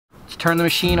turn the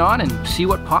machine on and see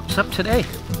what pops up today.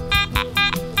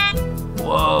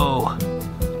 Whoa,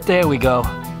 there we go.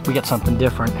 We got something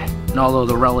different. And although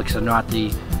the relics are not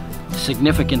the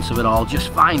significance of it all, just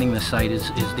finding the site is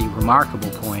the remarkable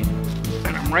point.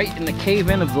 And I'm right in the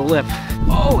cave-in of the lip.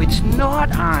 Oh, it's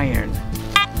not iron.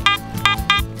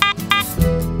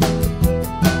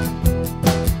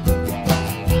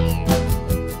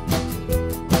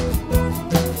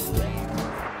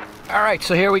 Alright,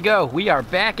 so here we go. We are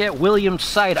back at William's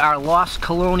site, our lost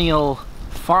colonial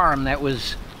farm that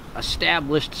was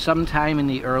established sometime in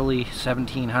the early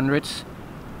 1700s.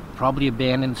 Probably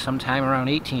abandoned sometime around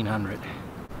 1800.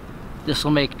 This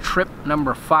will make trip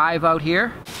number 5 out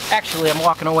here. Actually, I'm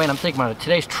walking away and I'm thinking about it.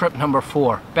 Today's trip number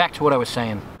 4. Back to what I was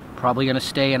saying. Probably going to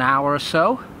stay an hour or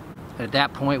so. At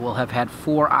that point, we'll have had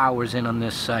 4 hours in on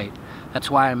this site. That's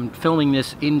why I'm filming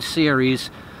this in series,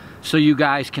 so you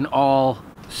guys can all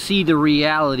see the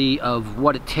reality of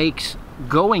what it takes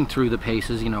going through the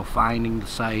paces, you know, finding the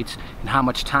sites, and how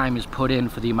much time is put in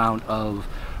for the amount of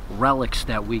relics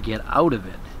that we get out of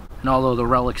it. And although the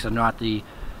relics are not the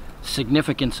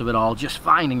significance of it all, just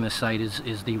finding the site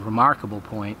is the remarkable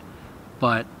point.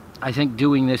 But I think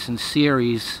doing this in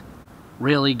series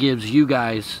really gives you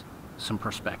guys some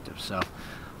perspective. So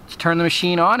let's turn the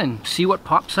machine on and see what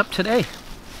pops up today.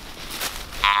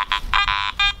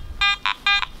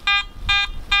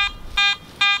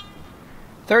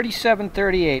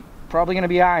 $37.38, probably going to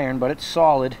be iron, but it's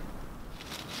solid.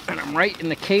 And I'm right in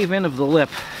the cave-in of the lip.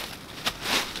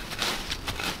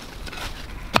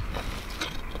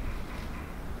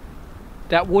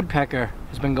 That woodpecker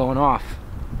has been going off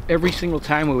every single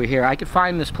time we were here. I could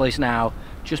find this place now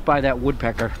just by that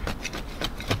woodpecker.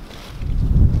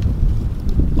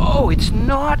 Oh, it's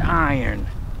not iron.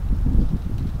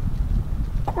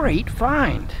 Great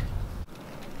find.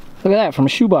 Look at that, from a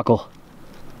shoe buckle.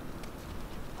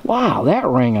 Wow, that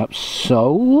rang up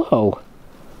so low.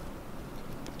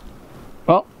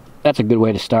 Well, that's a good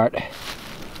way to start.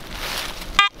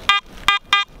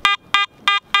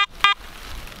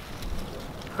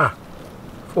 Huh,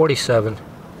 47.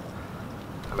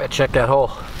 I better check that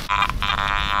hole.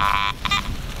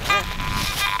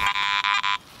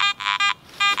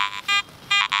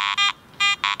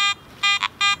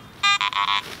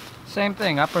 Same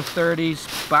thing, upper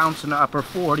 30s, bouncing to upper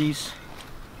 40s.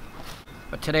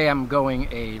 But today I'm going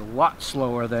a lot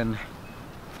slower than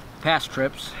past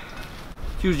trips.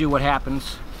 It's usually what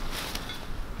happens.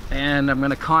 And I'm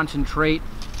going to concentrate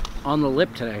on the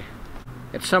lip today.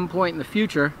 At some point in the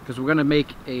future, because we're going to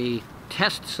make a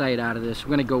test site out of this,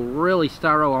 we're going to go really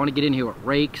thorough. I want to get in here with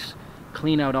rakes,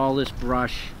 clean out all this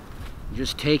brush, and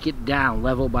just take it down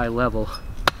level by level.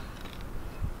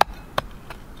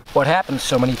 What happens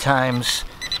so many times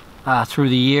through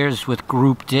the years with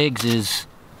group digs is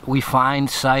we find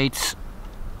sites,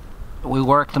 we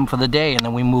work them for the day, and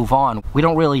then we move on. We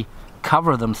don't really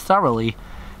cover them thoroughly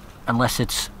unless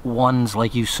it's ones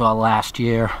like you saw last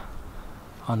year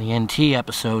on the NT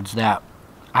episodes that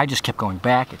I just kept going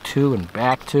back to and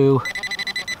back to,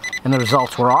 and the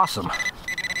results were awesome.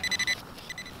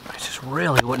 This is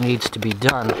really what needs to be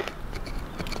done.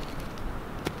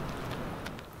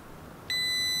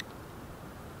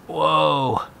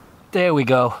 Whoa, there we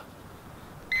go.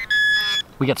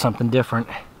 We got something different.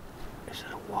 Is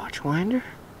it a watch winder?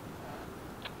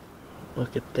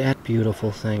 Look at that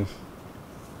beautiful thing.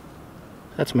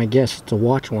 That's my guess, it's a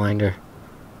watch winder.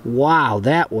 Wow,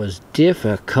 that was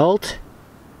difficult.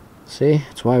 See,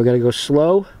 that's why we gotta go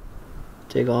slow.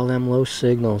 Take all them low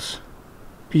signals.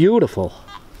 Beautiful.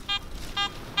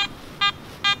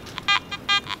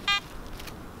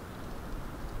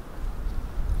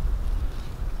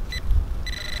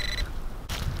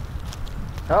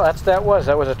 Oh, that was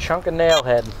a chunk of nail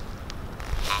head.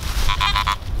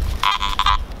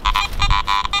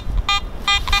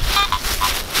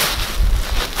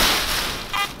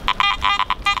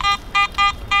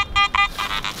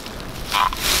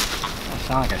 I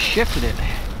sound like I shifted it.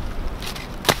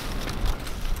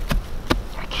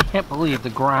 I can't believe the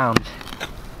ground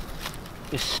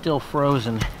is still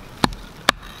frozen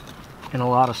in a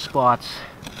lot of spots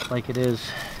like it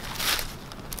is.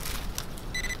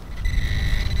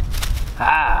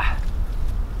 Ah,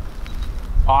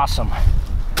 awesome.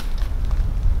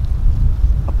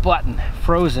 A button,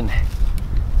 frozen.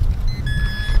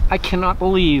 I cannot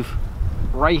believe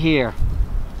right here,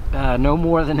 no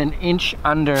more than an inch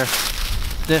under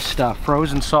this stuff,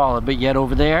 frozen solid, but yet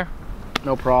over there,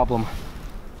 no problem.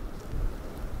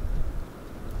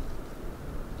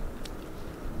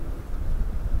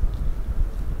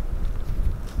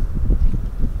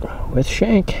 With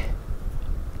shank.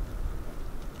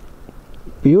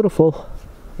 Beautiful.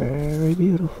 Very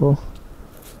beautiful.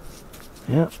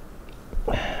 Yep.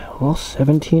 Well,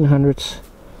 1700s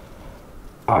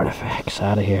artifacts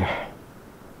out of here.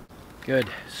 Good.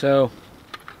 So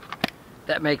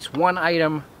that makes one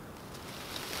item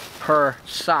per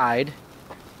side.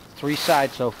 3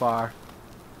 sides so far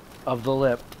of the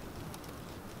lip.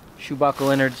 Shoe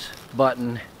buckle innards,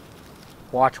 button,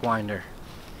 watch winder.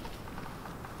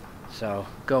 So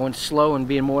going slow and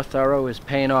being more thorough is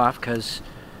paying off, because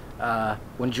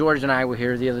when George and I were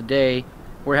here the other day,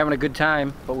 we were having a good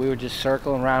time, but we were just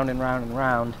circling round and round and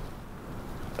round.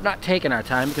 But not taking our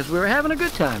time, because we were having a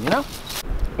good time, you know?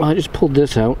 Well, I just pulled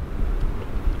this out.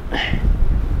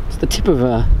 It's the tip of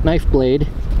a knife blade.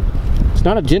 It's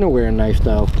not a dinnerware knife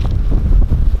though.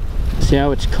 See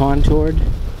how it's contoured?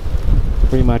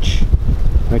 Pretty much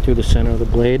right through the center of the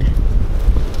blade.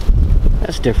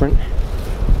 That's different.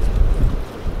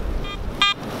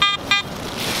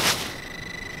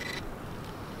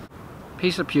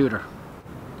 Piece of pewter.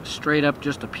 Straight up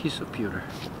just a piece of pewter.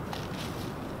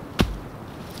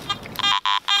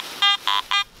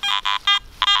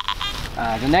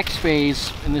 The next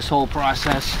phase in this whole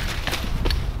process,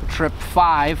 trip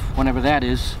 5, whenever that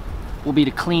is, will be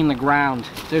to clean the ground.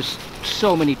 There's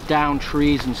so many down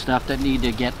trees and stuff that need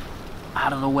to get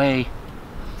out of the way.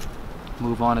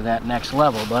 Move on to that next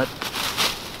level, but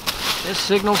this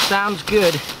signal sounds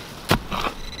good.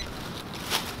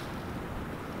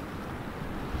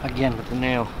 Again with the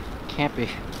nail. Can't be.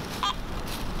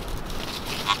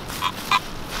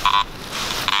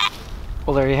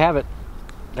 Well, there you have it.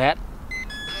 That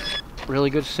really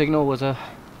good signal was a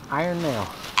iron nail.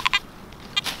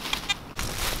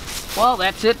 Well,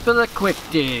 that's it for the quick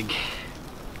dig.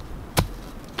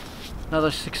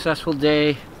 Another successful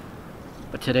day,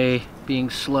 but today being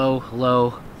slow,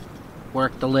 low,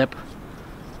 work the lip.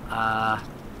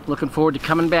 Looking forward to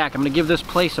coming back. I'm going to give this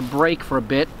place a break for a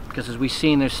bit, because as we've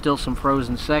seen, there's still some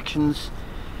frozen sections,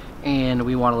 and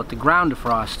we want to let the ground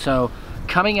defrost. So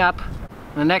coming up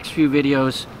in the next few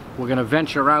videos, we're going to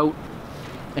venture out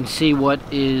and see what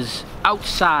is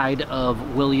outside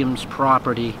of Williams'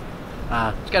 property.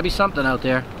 There's got to be something out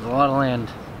there. There's a lot of land.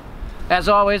 As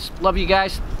always, love you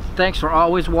guys. Thanks for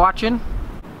always watching.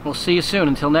 We'll see you soon.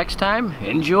 Until next time,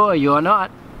 enjoy your not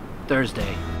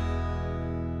Thursday.